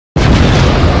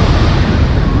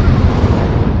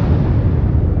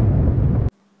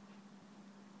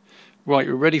Right,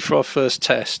 we're ready for our first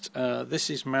test.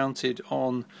 This is mounted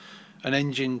on an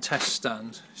engine test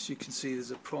stand. As you can see,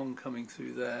 there's a prong coming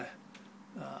through there,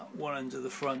 one end of the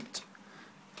front.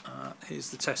 Here's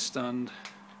the test stand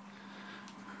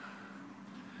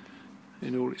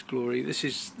in all its glory. This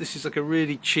is like a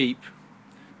really cheap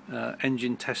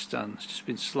engine test stand. It's just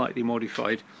been slightly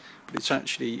modified, but it's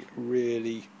actually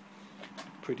really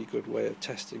pretty good way of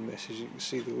testing this. As you can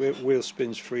see, the wheel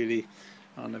spins freely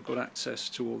and I've got access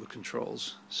to all the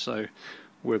controls. So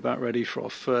we're about ready for our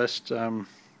first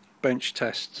bench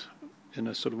test in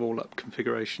a sort of all-up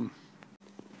configuration.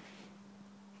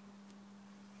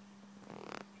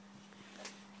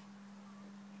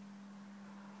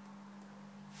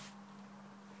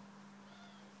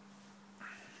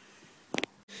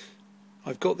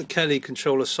 I've got the Kelly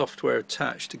controller software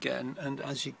attached again, and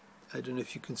as you, I don't know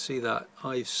if you can see that,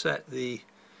 I've set the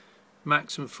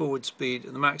maximum forward speed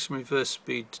and the maximum reverse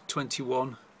speed to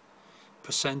 21%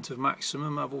 of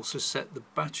maximum. I've also set the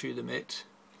battery limit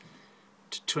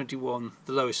to 21.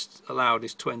 The lowest allowed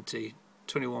is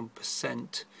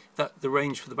 21%. That the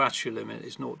range for the battery limit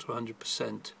is 0 to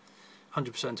 100%.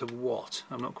 100% of what?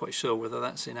 I'm not quite sure whether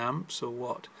that's in amps or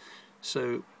what.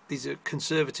 So these are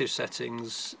conservative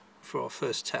settings for our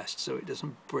first test, so it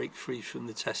doesn't break free from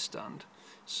the test stand.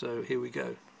 So here we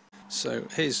go. So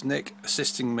here's Nick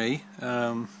assisting me,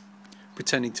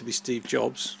 pretending to be Steve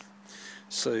Jobs.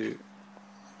 So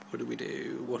what do we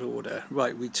do? What order?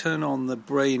 Right, we turn on the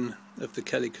brain of the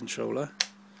Kelly controller,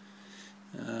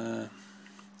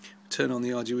 turn on the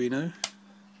Arduino.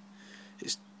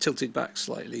 It's tilted back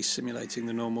slightly, simulating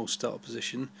the normal start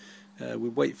position. We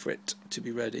wait for it to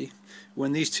be ready.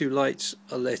 When these two lights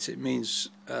are lit, it means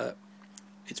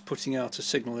it's putting out a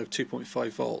signal of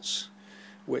 2.5 volts,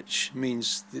 which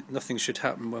means that nothing should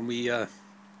happen when we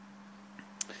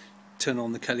turn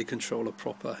on the Kelly controller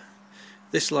proper.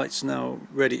 This light's now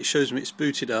ready. It shows me it's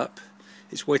booted up.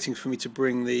 It's waiting for me to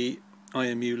bring the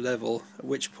IMU level, at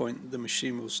which point the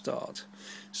machine will start.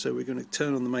 So we're going to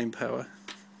turn on the main power.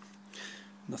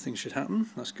 Nothing should happen.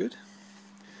 That's good.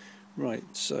 Right,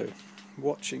 so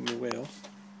watching the wheel.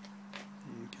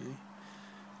 Okay,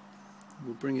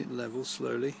 we'll bring it level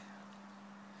slowly,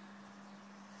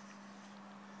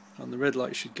 and the red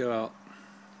light should go out.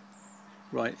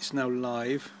 Right, it's now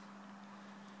live.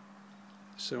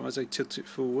 So as I tilt it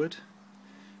forward,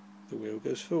 the wheel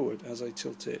goes forward. As I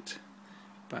tilt it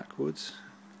backwards,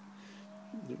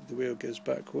 the wheel goes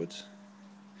backwards.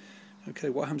 Okay,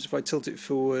 what happens if I tilt it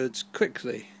forwards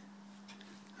quickly?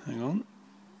 Hang on.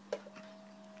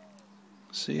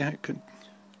 See how it can.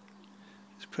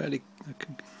 It's fairly.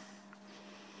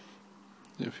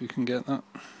 If you can get that.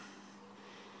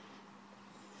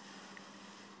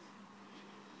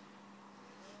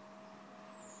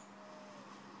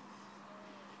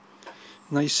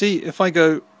 Now you see, if I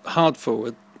go hard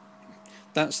forward,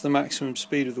 that's the maximum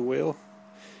speed of the wheel,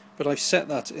 but I've set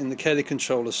that in the Kelly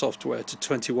controller software to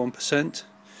 21%.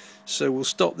 So we'll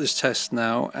stop this test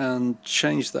now and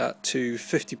change that to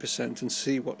 50% and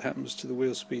see what happens to the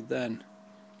wheel speed then.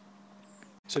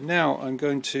 So now I'm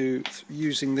going to,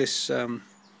 using this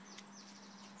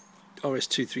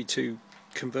RS232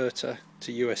 converter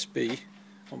to USB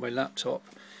on my laptop,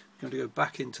 I'm going to go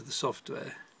back into the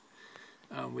software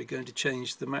and we're going to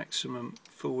change the maximum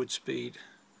forward speed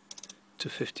to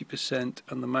 50%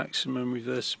 and the maximum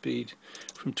reverse speed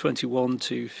from 21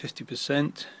 to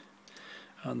 50%,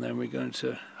 and then we're going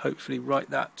to hopefully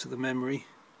write that to the memory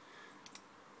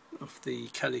of the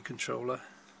Kelly controller.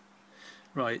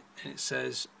 Right, and it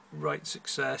says write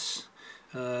success.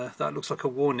 That looks like a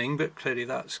warning, but clearly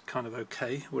that's kind of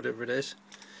okay, whatever it is.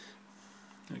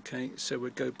 Okay, so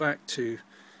we'll go back to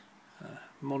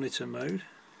monitor mode.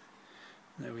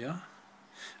 There we are,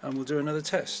 and we'll do another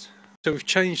test. So we've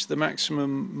changed the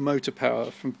maximum motor power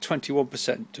from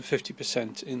 21% to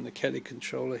 50% in the Kelly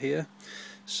controller here.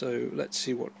 So let's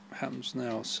see what happens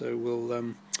now. So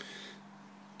we'll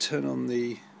turn on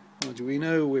the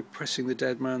Arduino. We're pressing the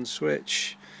dead man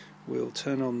switch. We'll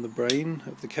turn on the brain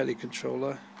of the Kelly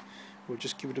controller. We'll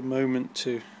just give it a moment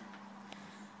to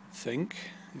think,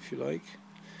 if you like.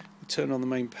 We'll turn on the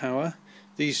main power.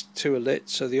 These two are lit,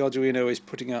 so the Arduino is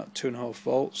putting out 2.5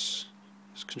 volts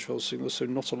as control signal, so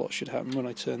not a lot should happen when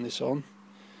I turn this on.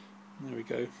 There we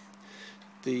go.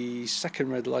 The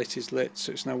second red light is lit,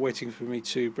 so it's now waiting for me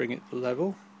to bring it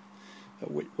level.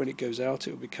 When it goes out,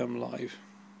 it will become live.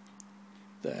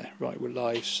 There, right, we're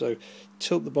live. So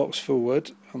tilt the box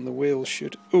forward and the wheel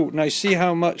should... Oh, now see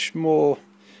how much more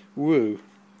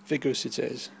vigorous it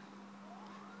is.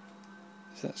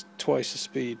 So that's twice the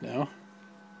speed now.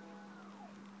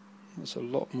 That's a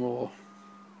lot more.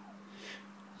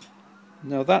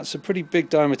 Now that's a pretty big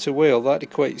diameter wheel. That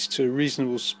equates to a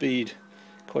reasonable speed,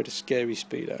 quite a scary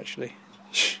speed actually.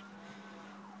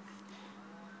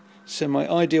 So my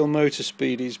ideal motor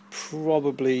speed is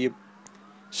probably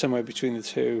somewhere between the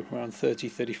two, around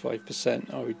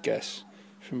 30-35% I would guess,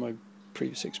 from my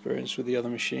previous experience with the other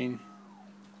machine.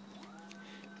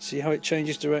 See how it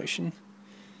changes direction?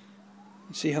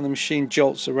 See how the machine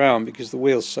jolts around because the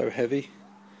wheel's so heavy.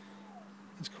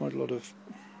 There's quite a lot of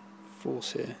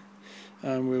force here.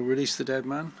 And we'll release the dead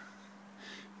man,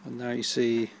 and now you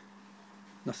see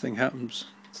nothing happens,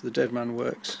 so the dead man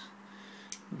works.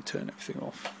 We'll turn everything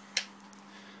off.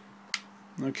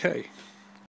 Okay.